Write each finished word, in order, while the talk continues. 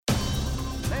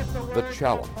The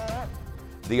challenge,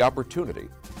 the opportunity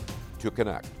to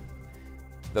connect.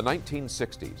 The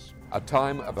 1960s, a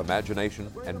time of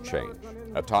imagination and change,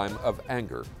 a time of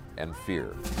anger and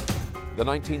fear. The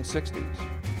 1960s,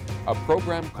 a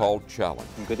program called Challenge.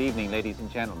 Good evening, ladies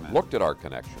and gentlemen. Looked at our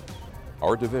connections,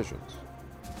 our divisions,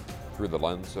 through the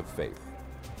lens of faith.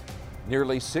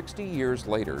 Nearly 60 years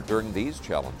later, during these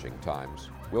challenging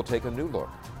times, we'll take a new look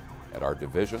at our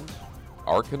divisions,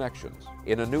 our connections,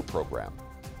 in a new program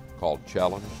called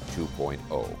Challenge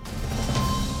 2.0.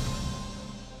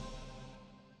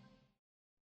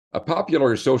 A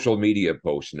popular social media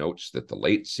post notes that the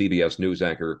late CBS News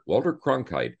anchor Walter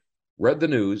Cronkite read the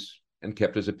news and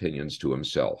kept his opinions to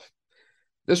himself.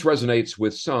 This resonates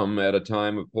with some at a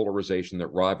time of polarization that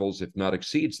rivals, if not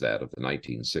exceeds, that of the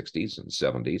 1960s and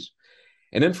 70s.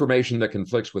 And information that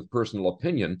conflicts with personal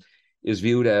opinion is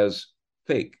viewed as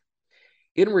fake.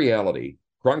 In reality,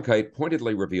 Cronkite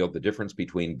pointedly revealed the difference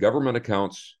between government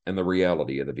accounts and the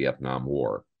reality of the Vietnam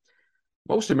War.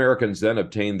 Most Americans then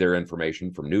obtained their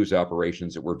information from news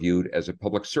operations that were viewed as a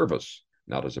public service,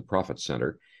 not as a profit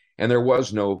center, and there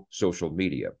was no social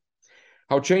media.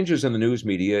 How changes in the news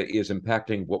media is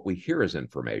impacting what we hear as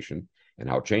information, and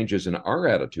how changes in our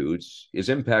attitudes is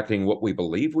impacting what we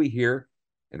believe we hear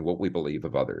and what we believe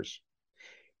of others.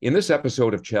 In this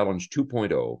episode of Challenge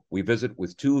 2.0, we visit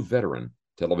with two veteran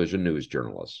television news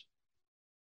journalists.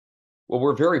 Well,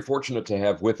 we're very fortunate to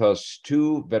have with us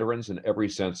two veterans in every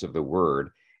sense of the word,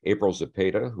 April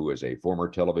Zepeda, who is a former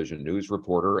television news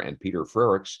reporter, and Peter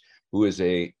Frerichs, who is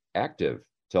an active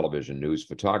television news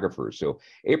photographer. So,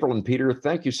 April and Peter,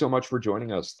 thank you so much for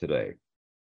joining us today.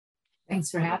 Thanks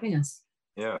for having us.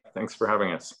 Yeah, thanks for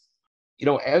having us. You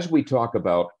know, as we talk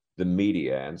about the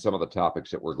media and some of the topics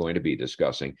that we're going to be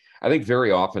discussing, I think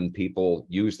very often people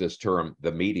use this term,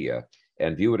 the media,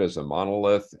 and view it as a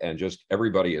monolith, and just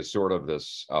everybody is sort of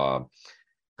this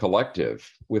collective,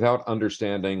 without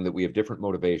understanding that we have different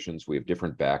motivations, we have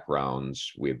different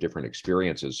backgrounds, we have different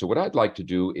experiences. So what I'd like to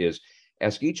do is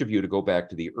ask each of you to go back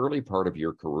to the early part of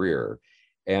your career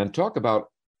and talk about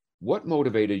what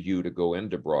motivated you to go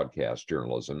into broadcast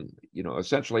journalism. You know,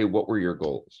 essentially, what were your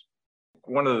goals?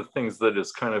 One of the things that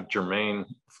is kind of germane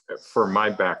for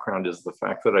my background is the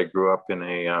fact that I grew up in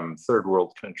a third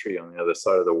world country on the other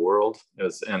side of the world,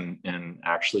 and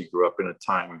actually grew up in a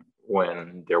time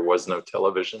when there was no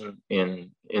television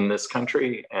in this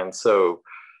country. And so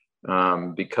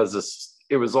because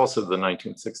it was also the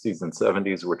 1960s and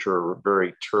 70s, which were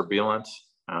very turbulent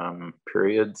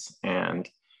periods. And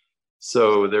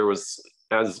so there was,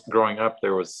 as growing up,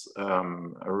 there was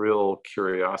a real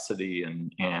curiosity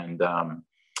and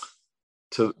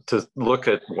to look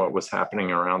at what was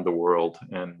happening around the world.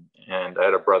 And I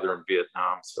had a brother in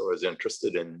Vietnam, so I was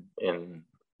interested in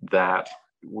that.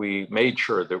 We made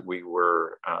sure that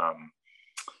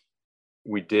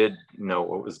we did know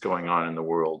what was going on in the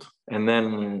world. And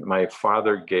then my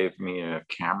father gave me a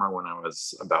camera when I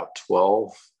was about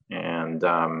 12, and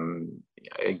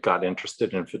I got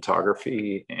interested in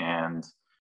photography. And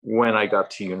when I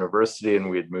got to university and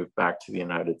we had moved back to the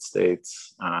United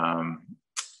States, I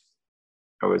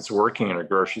was working in a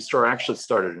grocery store. I actually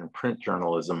started in print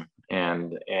journalism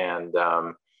and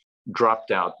dropped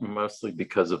out mostly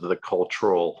because of the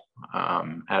cultural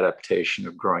adaptation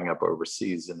of growing up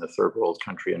overseas in a third world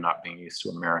country and not being used to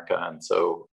America. And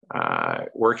so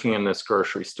working in this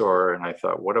grocery store, and I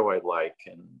thought, what do I like?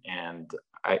 And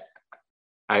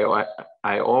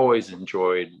I always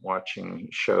enjoyed watching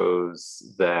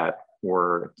shows that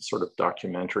were sort of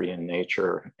documentary in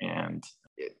nature, and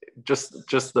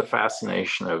just the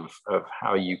fascination of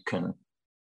how you can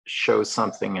show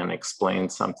something and explain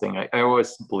something. I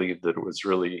always believed that it was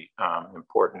really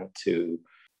important to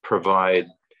provide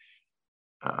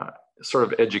sort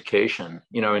of education,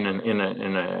 you know, in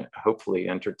a hopefully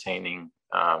entertaining,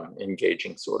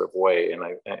 engaging sort of way. And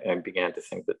I began to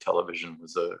think that television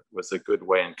was a good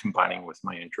way, and combining with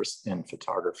my interest in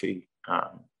photography.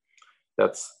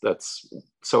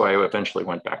 So I eventually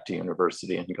went back to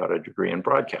university and got a degree in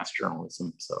broadcast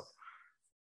journalism. So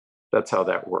that's how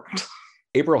that worked.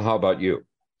 April, how about you?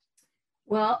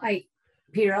 Well,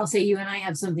 Peter, I'll say you and I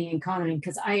have something in common,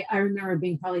 because I remember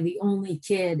being probably the only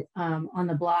kid on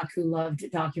the block who loved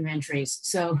documentaries.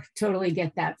 So totally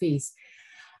get that piece.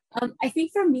 I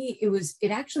think for me,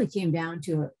 it actually came down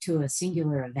to a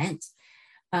singular event.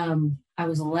 I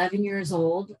was 11 years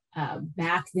old.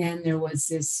 Back then, there was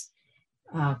this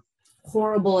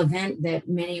horrible event that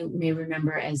many may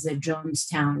remember as the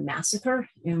Jonestown Massacre,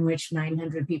 in which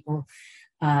 900 people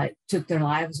took their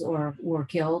lives or were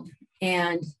killed.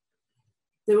 And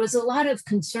there was a lot of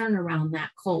concern around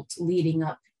that cult leading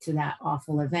up to that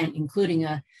awful event, including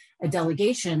a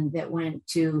delegation that went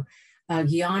to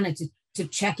Guyana to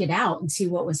check it out and see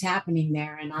what was happening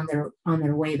there. And on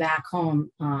their way back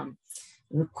home,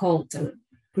 the cult, a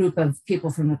group of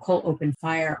people from the cult opened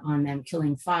fire on them,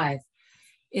 killing 5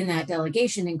 in that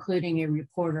delegation, including a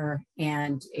reporter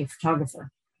and a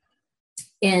photographer.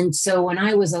 And so when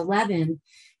I was 11,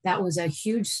 that was a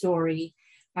huge story.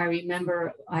 I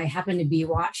remember I happened to be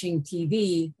watching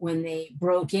TV when they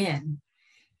broke in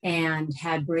and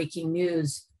had breaking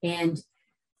news, and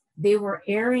they were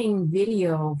airing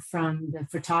video from the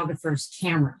photographer's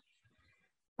camera.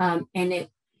 And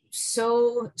it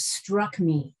so struck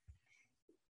me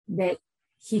that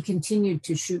he continued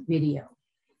to shoot video.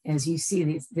 As you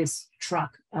see this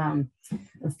truck of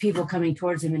people coming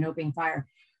towards him and opening fire.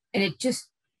 And it just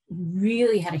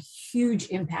really had a huge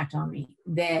impact on me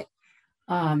that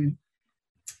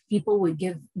people would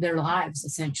give their lives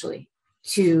essentially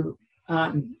to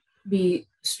be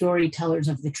storytellers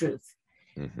of the truth.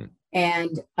 Mm-hmm.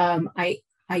 And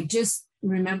I just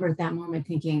remember at that moment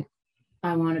thinking,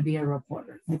 I want to be a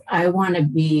reporter. Like, I want to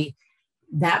be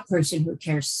that person who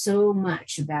cares so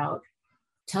much about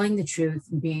telling the truth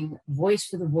and being a voice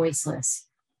for the voiceless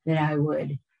that I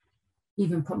would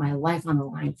even put my life on the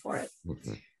line for it.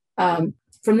 Mm-hmm.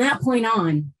 From that point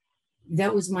on,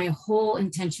 that was my whole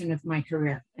intention of my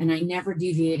career. And I never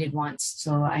deviated once.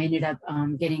 So I ended up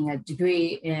getting a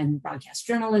degree in broadcast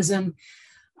journalism,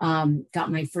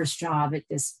 got my first job at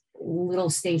this little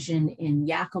station in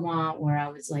Yakima where I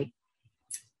was like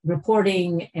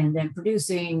reporting and then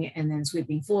producing and then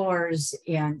sweeping floors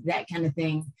and that kind of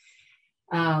thing.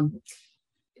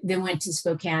 Then went to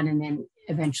Spokane and then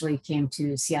eventually came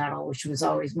to Seattle, which was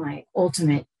always my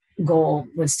ultimate goal,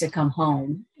 was to come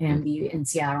home and be in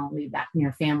Seattle and be back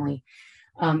near family.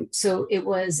 So it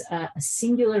was a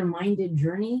singular minded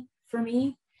journey for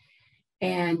me,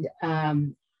 and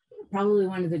probably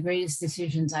one of the greatest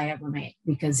decisions I ever made,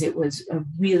 because it was a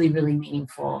really, really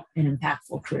meaningful and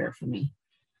impactful career for me.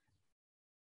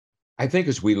 I think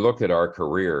as we look at our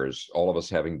careers, all of us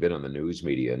having been in the news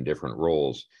media in different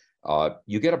roles,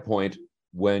 you get a point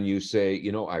when you say,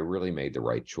 you know, I really made the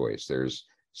right choice. There's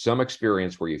some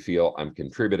experience where you feel I'm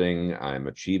contributing, I'm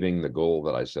achieving the goal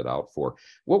that I set out for.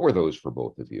 What were those for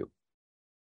both of you?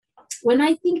 When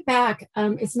I think back,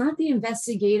 it's not the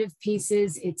investigative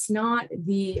pieces, it's not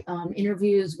the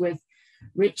interviews with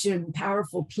rich and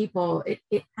powerful people.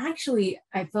 It actually,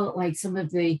 I felt like some of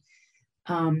the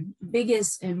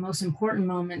biggest and most important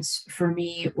moments for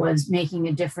me was making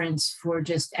a difference for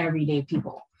just everyday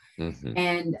people. Mm-hmm.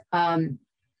 And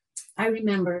I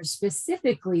remember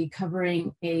specifically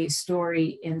covering a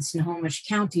story in Snohomish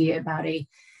County about a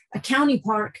county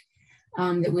park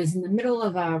that was in the middle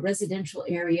of a residential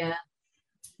area.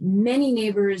 Many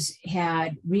neighbors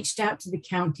had reached out to the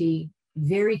county,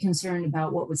 very concerned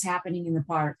about what was happening in the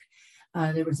park.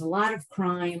 There was a lot of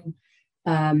crime.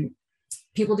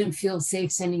 People didn't feel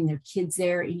safe sending their kids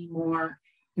there anymore,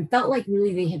 and felt like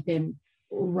really they had been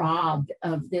robbed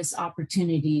of this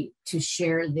opportunity to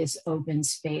share this open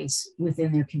space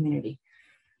within their community.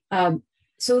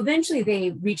 So eventually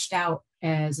they reached out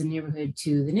as a neighborhood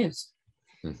to the news.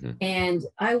 Mm-hmm. And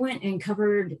I went and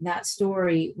covered that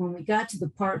story. When we got to the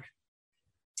park,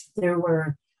 there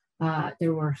were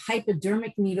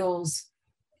hypodermic needles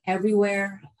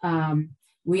everywhere.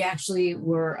 We actually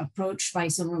were approached by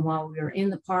someone while we were in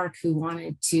the park who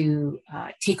wanted to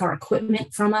take our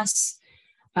equipment from us.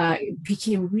 It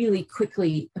became really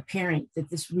quickly apparent that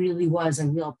this really was a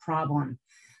real problem.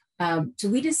 So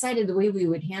we decided the way we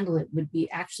would handle it would be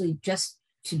actually just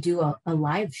to do a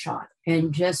live shot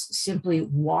and just simply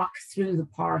walk through the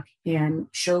park and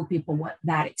show people what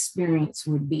that experience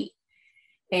would be.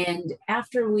 And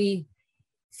after we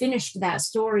finished that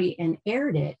story and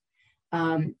aired it,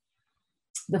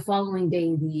 the following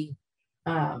day,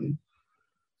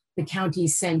 the county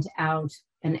sent out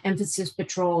an emphasis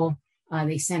patrol.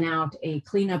 They sent out a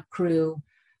cleanup crew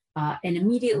and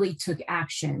immediately took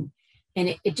action.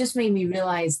 And it just made me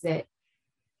realize that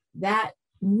that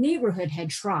neighborhood had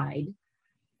tried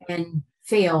and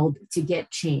failed to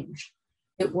get change.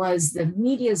 It was the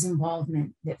media's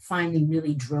involvement that finally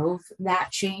really drove that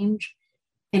change.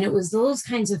 And it was those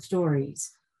kinds of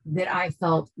stories that I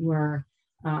felt were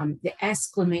the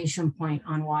exclamation point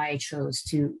on why I chose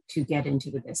to get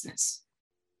into the business.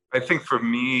 I think for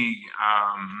me,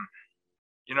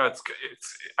 you know,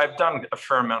 I've done a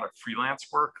fair amount of freelance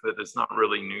work that is not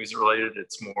really news related.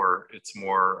 It's more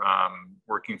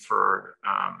working for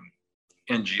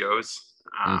NGOs.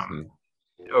 Mm-hmm.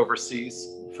 overseas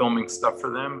filming stuff for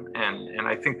them, and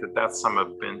I think that's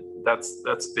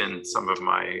been some of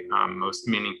my most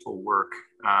meaningful work.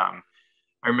 I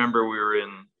remember we were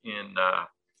in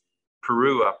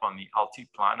Peru up on the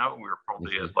Altiplano. We were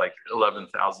probably at like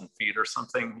 11,000 feet or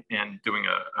something, and doing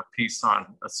a piece on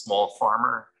a small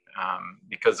farmer,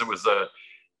 because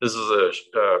this is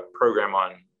a program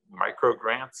on micro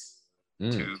grants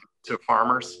to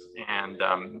farmers, and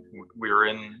we were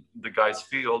in the guy's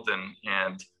field,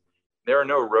 and there are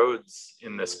no roads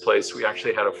in this place. We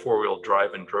actually had a four-wheel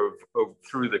drive and drove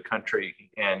through the country,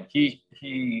 and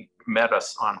he met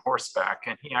us on horseback,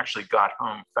 and he actually got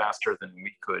home faster than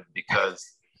we could, because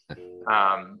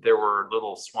there were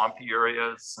little swampy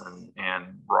areas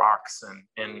and rocks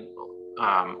and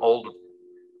old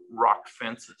rock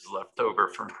fences left over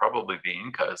from probably the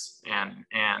Incas, and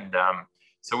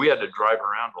so we had to drive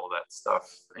around all that stuff,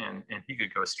 and he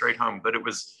could go straight home. But it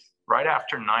was right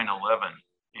after 9/11,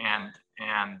 and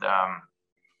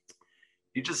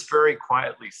he just very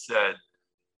quietly said,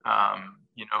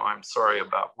 I'm sorry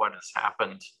about what has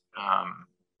happened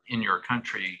in your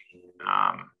country,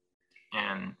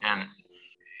 and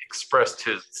expressed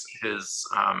his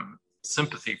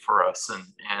sympathy for us,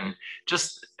 and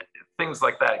just things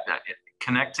like that,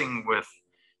 connecting with,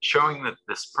 showing that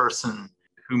this person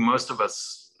who most of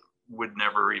us would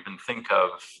never even think of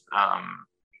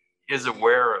is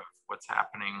aware of what's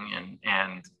happening,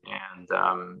 and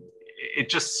it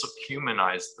just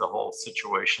humanized the whole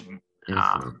situation.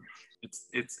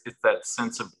 It's that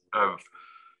sense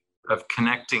of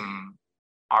connecting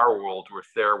our world with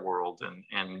their world,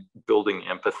 and building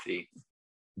empathy.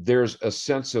 There's a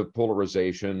sense of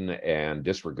polarization and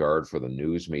disregard for the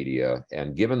news media,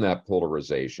 and given that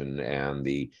polarization and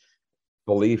the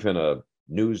belief in a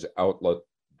news outlet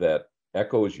that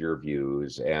echoes your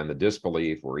views, and the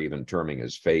disbelief or even terming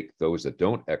as fake those that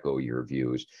don't echo your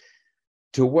views,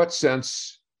 to what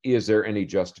sense is there any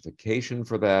justification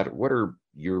for that? What are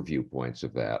your viewpoints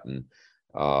of that? And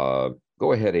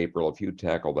go ahead, April, if you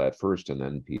tackle that first, and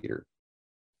then Peter.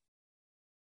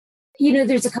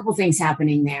 There's a couple things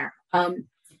happening there.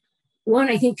 One,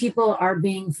 I think people are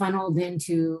being funneled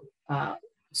into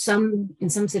in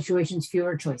some situations,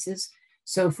 fewer choices.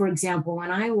 So for example,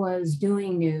 when I was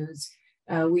doing news,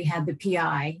 we had the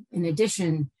PI, in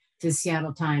addition to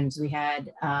Seattle Times, we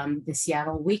had the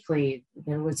Seattle Weekly,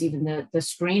 there was even the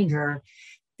Stranger.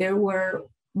 There were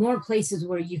more places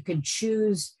where you could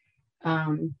choose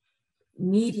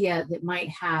media that might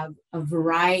have a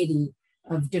variety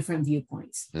of different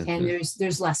viewpoints. And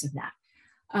there's less of that.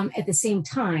 At the same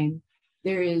time,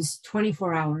 there is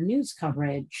 24-hour news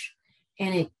coverage,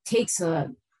 and it takes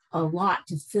a lot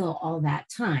to fill all that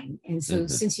time. And so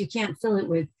since you can't fill it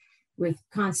with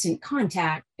constant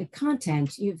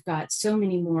content, you've got so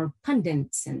many more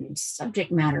pundits and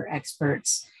subject matter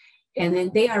experts, and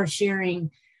then they are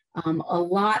sharing a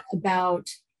lot about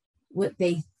what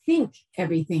they think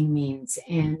everything means,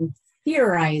 and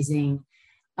theorizing.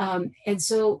 And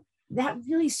so that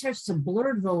really starts to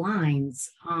blur the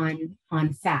lines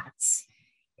on facts.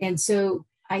 And so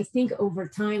I think over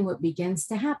time, what begins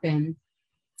to happen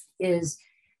is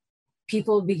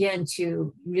people begin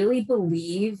to really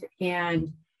believe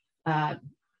and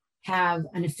have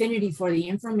an affinity for the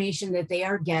information that they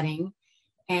are getting.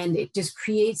 And it just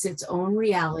creates its own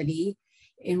reality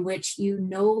in which you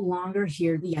no longer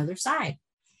hear the other side.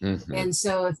 And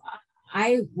so if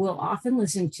I will often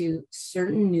listen to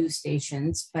certain news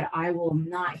stations, but I will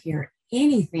not hear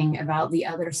anything about the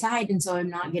other side. And so I'm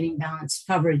not getting balanced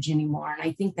coverage anymore. And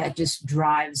I think that just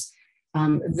drives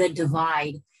the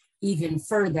divide even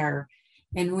further.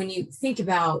 And when I think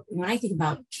about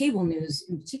cable news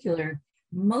in particular,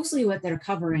 mostly what they're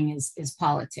covering is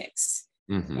politics.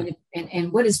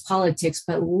 And what is politics,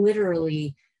 but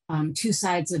literally two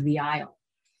sides of the aisle.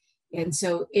 And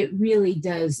so it really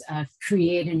does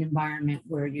create an environment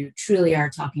where you truly are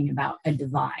talking about a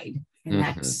divide. And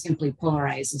that simply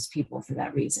polarizes people for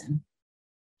that reason.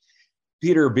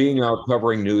 Peter, being out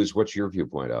covering news, what's your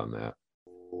viewpoint on that?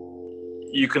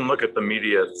 You can look at the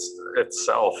media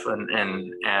itself,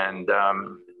 and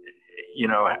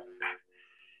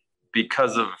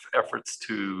because of efforts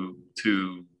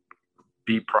to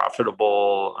be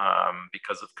profitable,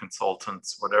 because of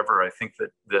consultants, whatever, I think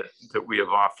that we have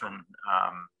often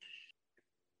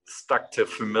stuck to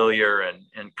familiar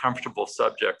and comfortable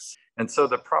subjects. And so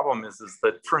the problem is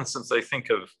that, for instance, I think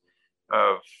of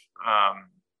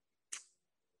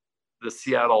the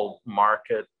Seattle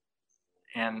market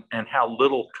and how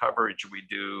little coverage we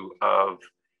do of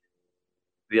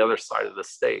the other side of the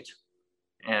state.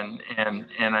 And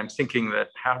I'm thinking that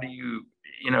how do you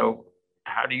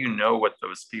know what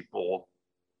those people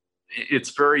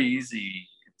it's very easy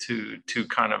to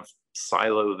kind of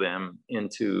silo them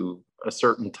into a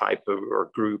certain type of or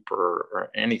group or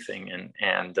anything,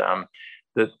 and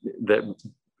that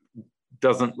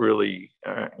doesn't really,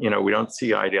 we don't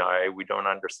see eye to eye. We don't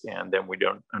understand them. We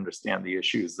don't understand the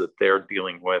issues that they're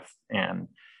dealing with, and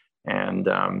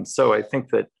so I think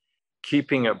that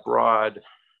keeping a broad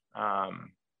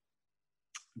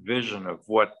vision of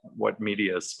what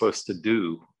media is supposed to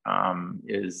do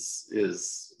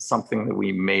is something that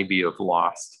we maybe have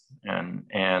lost, and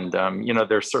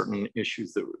there's certain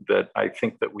issues that I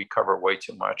think that we cover way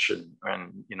too much, and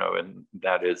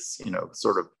that is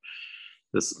sort of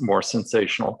this more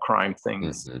sensational crime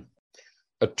things. Mm-hmm.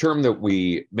 A term that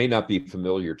we may not be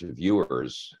familiar to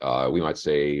viewers, we might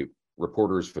say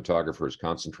reporters, photographers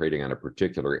concentrating on a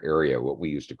particular area, what we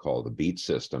used to call the beat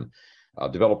system,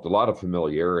 developed a lot of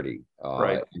familiarity.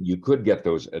 Right. You could get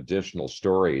those additional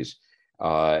stories,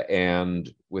 and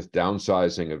with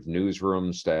downsizing of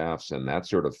newsroom staffs and that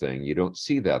sort of thing, you don't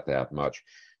see that much.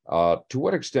 To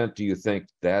what extent do you think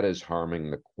that is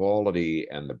harming the quality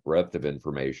and the breadth of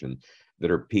information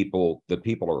that people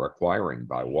are acquiring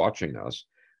by watching us,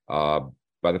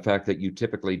 by the fact that you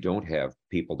typically don't have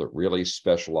people that really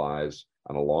specialize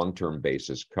on a long-term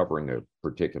basis covering a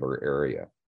particular area?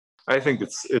 I think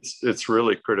it's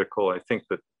really critical. I think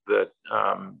that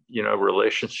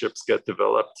relationships get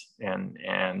developed, and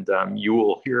you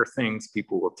will hear things,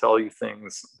 people will tell you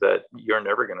things that you're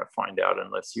never going to find out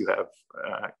unless you have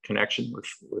connection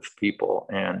with people.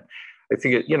 And I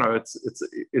think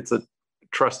it's a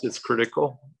trust is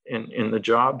critical in the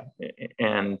job,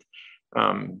 and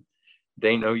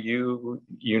they know you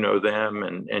know them,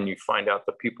 and you find out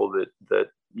the people that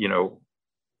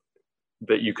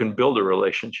you can build a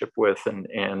relationship with, and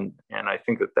I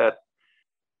think that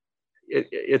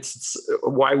it's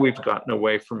why we've gotten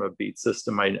away from a beat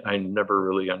system. I never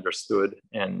really understood,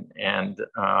 and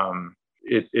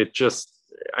it just,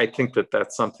 I think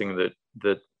that's something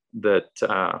that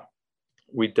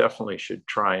we definitely should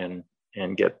try and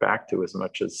get back to as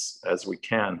much as we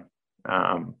can.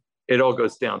 It all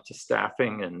goes down to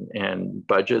staffing and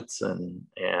budgets and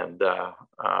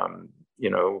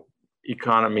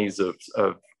economies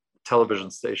of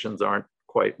television stations aren't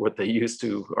quite what they used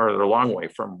to, or they're a long way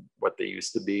from what they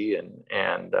used to be,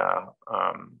 and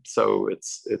so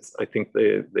it's I think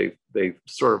they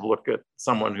sort of look at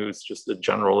someone who's just a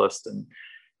generalist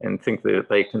and think that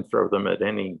they can throw them at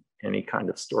any kind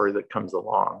of story that comes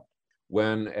along.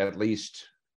 When at least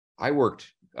I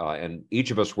worked, and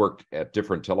each of us worked at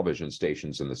different television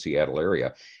stations in the Seattle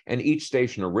area, and each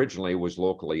station originally was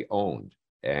locally owned,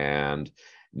 and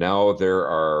now there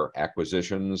are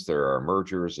acquisitions, there are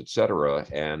mergers, et cetera,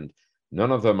 and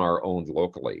none of them are owned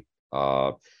locally.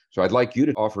 So I'd like you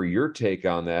to offer your take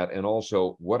on that, and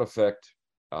also what effect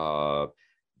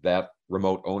that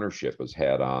remote ownership has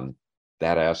had on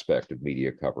that aspect of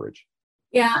media coverage.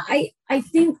 Yeah, I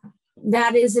think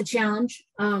that is a challenge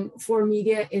for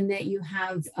media, in that you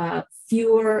have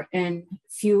fewer and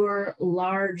fewer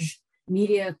large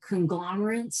media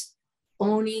conglomerates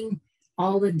owning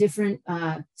all the different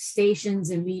stations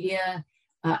and media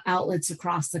outlets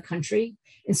across the country.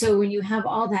 And so when you have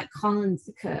all that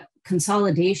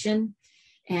consolidation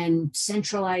and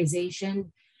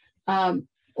centralization,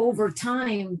 over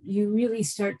time, you really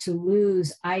start to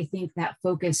lose, I think, that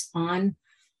focus on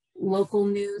local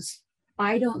news.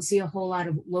 I don't see a whole lot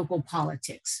of local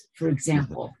politics, for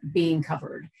example, being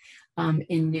covered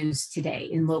in news today,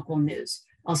 in local news.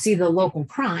 I'll see the local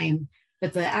crime,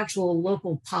 but the actual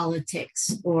local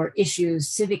politics or issues,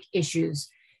 civic issues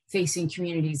facing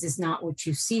communities is not what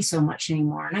you see so much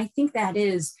anymore. And I think that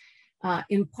is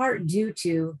in part due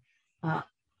to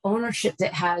ownership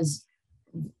that has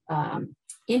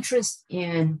interest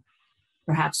in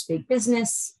perhaps big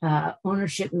business.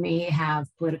 Ownership may have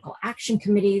political action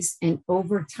committees, and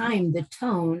over time, the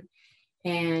tone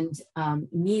and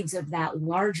needs of that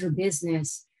larger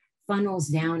business funnels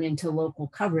down into local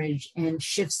coverage and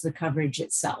shifts the coverage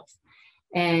itself.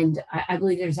 And I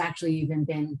believe there's actually even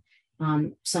been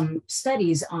some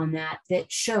studies on that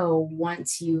show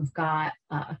once you've got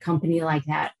a company like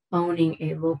that owning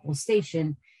a local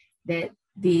station, that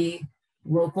the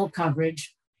local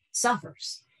coverage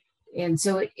suffers. And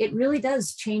so it really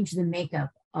does change the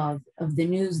makeup of the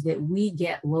news that we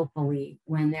get locally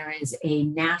when there is a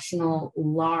national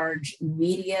large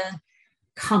media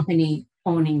company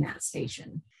owning that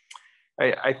station.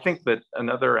 I think that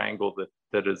another angle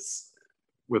that is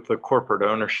with the corporate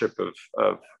ownership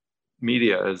of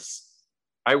media is,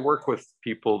 I work with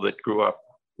people that grew up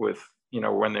with,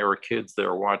 when they were kids, they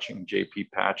were watching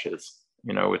JP Patches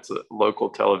you know, it's a local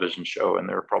television show, and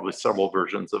there are probably several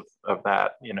versions of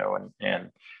that, you know,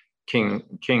 and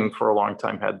King for a long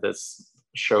time had this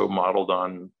show modeled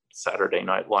on Saturday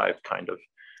Night Live, kind of.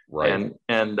 Right.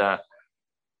 And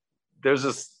there's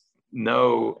just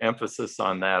no emphasis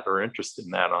on that or interest in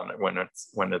that on it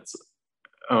when it's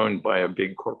owned by a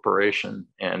big corporation.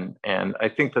 And I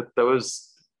think that those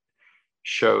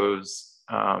shows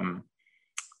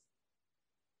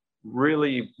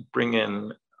really bring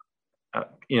in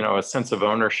you know, a sense of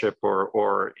ownership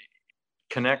or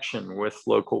connection with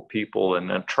local people,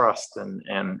 and a trust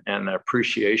and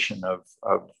appreciation of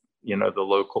you know, the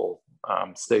local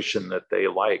station that they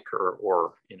like,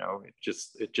 or you know, it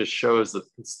just shows that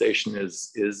the station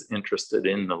is interested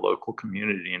in the local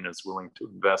community and is willing to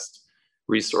invest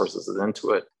resources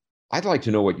into it. I'd like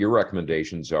to know what your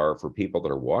recommendations are for people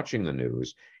that are watching the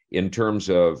news in terms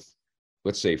of,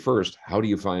 let's say first, how do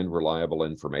you find reliable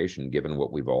information given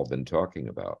what we've all been talking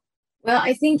about? Well,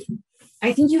 I think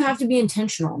you have to be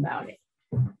intentional about it,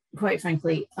 quite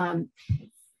frankly.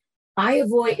 I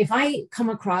avoid, if I come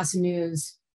across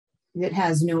news that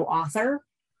has no author,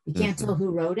 you can't tell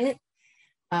who wrote it,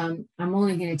 I'm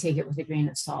only going to take it with a grain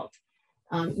of salt.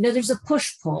 You know, there's a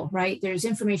push-pull, right? There's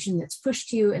information that's pushed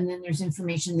to you, and then there's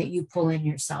information that you pull in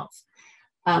yourself.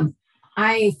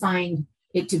 I find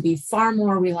it to be far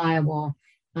more reliable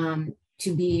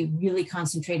to be really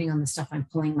concentrating on the stuff I'm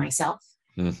pulling myself,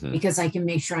 because I can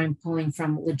make sure I'm pulling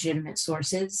from legitimate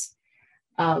sources.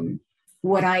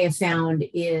 What I have found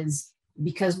is,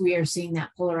 because we are seeing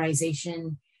that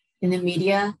polarization in the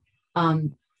media,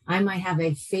 I might have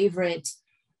a favorite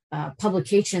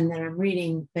publication that I'm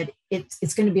reading, but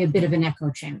it's going to be a bit of an echo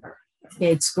chamber.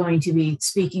 It's going to be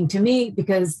speaking to me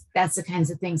because that's the kinds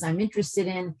of things I'm interested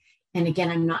in. And again,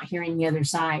 I'm not hearing the other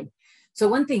side. So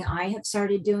one thing I have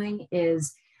started doing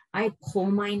is I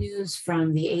pull my news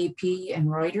from the AP and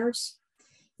Reuters.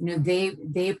 You know,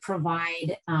 they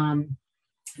provide,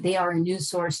 they are a news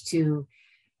source to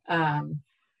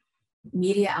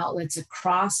media outlets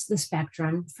across the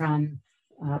spectrum, from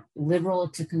liberal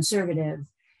to conservative,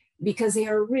 because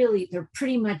they're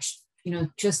pretty much, you know,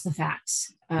 just the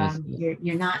facts.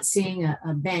 You're not seeing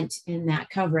a bent in that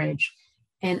coverage.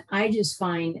 And I just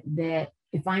find that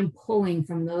if I'm pulling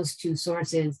from those two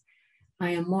sources, I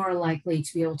am more likely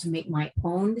to be able to make my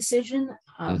own decision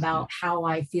about how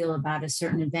I feel about a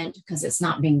certain event, because it's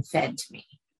not being fed to me.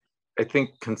 I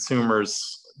think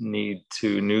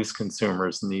news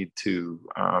consumers need to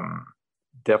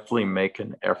definitely make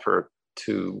an effort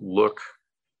to look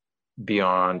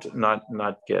beyond,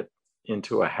 not get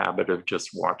into a habit of just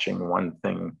watching one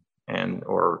thing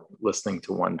or listening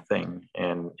to one thing,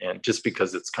 and just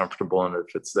because it's comfortable and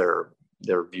if it's their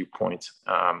viewpoint.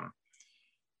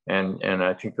 And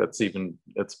I think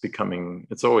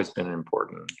it's always been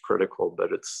important and critical,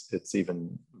 but it's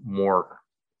even more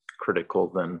critical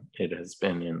than it has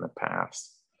been in the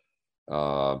past.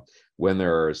 When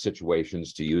there are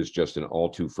situations, to use just an all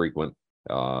too frequent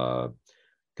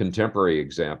contemporary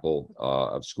example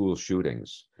of school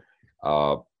shootings,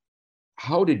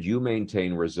 how did you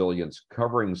maintain resilience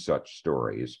covering such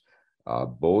stories,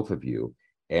 both of you,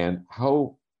 and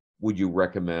how would you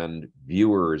recommend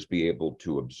viewers be able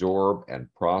to absorb and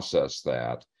process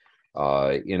that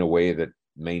in a way that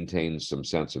maintains some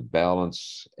sense of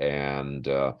balance and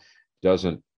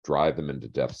doesn't drive them into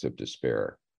depths of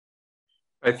despair?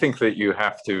 I think that you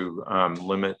have to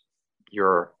limit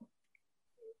your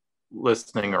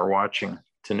listening or watching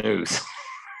to news.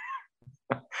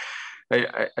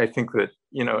 I think that,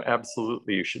 you know,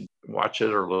 absolutely you should watch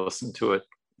it or listen to it,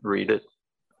 read it,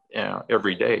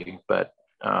 every day, but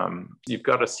you've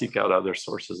got to seek out other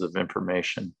sources of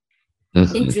information.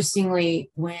 Interestingly,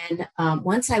 when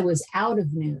once I was out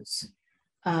of news,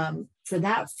 for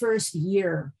that first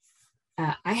year,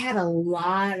 I had a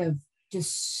lot of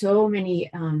just so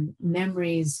many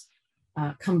memories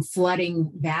come flooding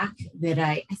back that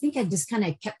I think I just kind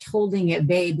of kept holding at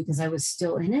bay because I was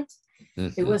still in it.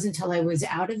 It wasn't until I was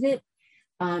out of it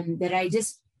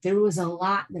that there was a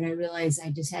lot that I realized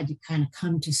I just had to kind of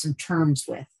come to some terms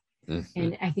with.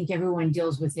 And I think everyone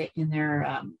deals with it in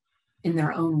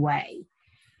their own way.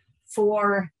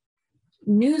 For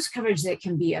news coverage that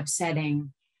can be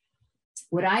upsetting,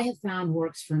 what I have found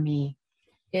works for me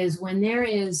is when there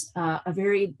is a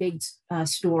very big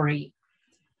story,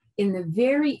 in the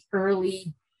very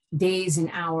early days and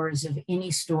hours of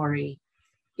any story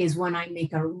is when I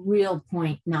make a real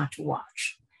point not to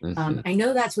watch. I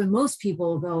know that's when most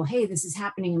people go, hey, this is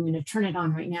happening, I'm going to turn it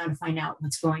on right now to find out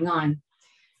what's going on.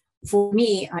 For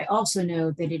me, I also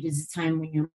know that it is a time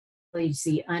when you're really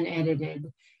see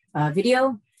unedited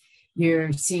video,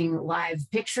 You're seeing live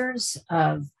pictures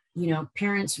of,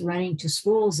 parents running to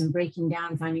schools and breaking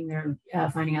down, finding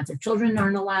out their children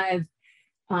aren't alive.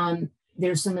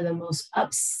 There's some of the most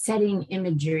upsetting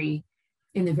imagery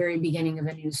in the very beginning of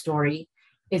a news story.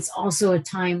 It's also a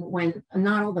time when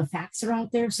not all the facts are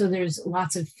out there. So there's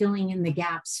lots of filling in the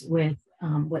gaps with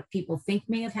what people think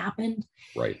may have happened.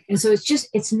 Right. And so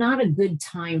it's not a good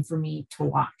time for me to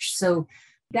watch. So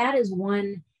that is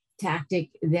one tactic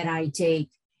that I take.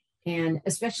 And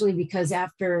especially because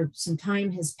after some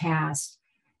time has passed,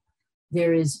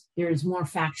 there is more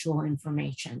factual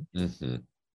information. Mm-hmm.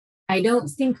 I don't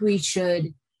think we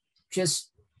should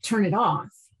just turn it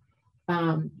off,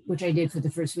 which I did for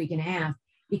the first week and a half,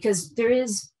 because there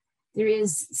is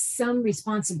some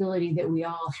responsibility that we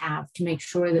all have to make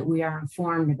sure that we are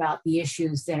informed about the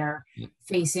issues that are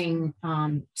facing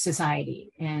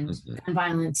society, and gun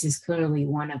violence is clearly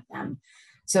one of them.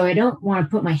 So I don't want to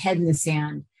put my head in the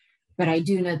sand, but I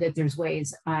do know that there's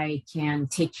ways I can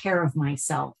take care of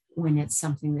myself when it's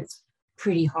something that's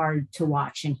pretty hard to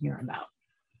watch and hear about.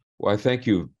 Well, I thank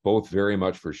you both very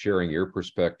much for sharing your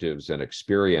perspectives and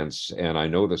experience. And I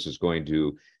know this is going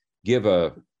to give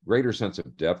a greater sense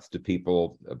of depth to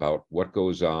people about what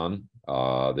goes on,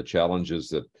 the challenges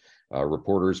that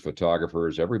reporters,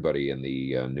 photographers, everybody in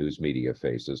the news media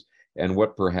faces, and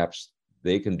what perhaps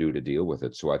they can do to deal with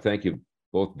it. So I thank you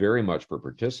both very much for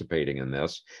participating in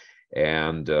this.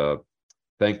 And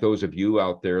thank those of you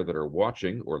out there that are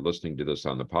watching or listening to this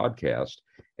on the podcast.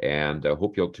 And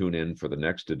hope you'll tune in for the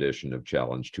next edition of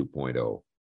Challenge 2.0.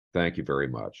 Thank you very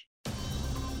much.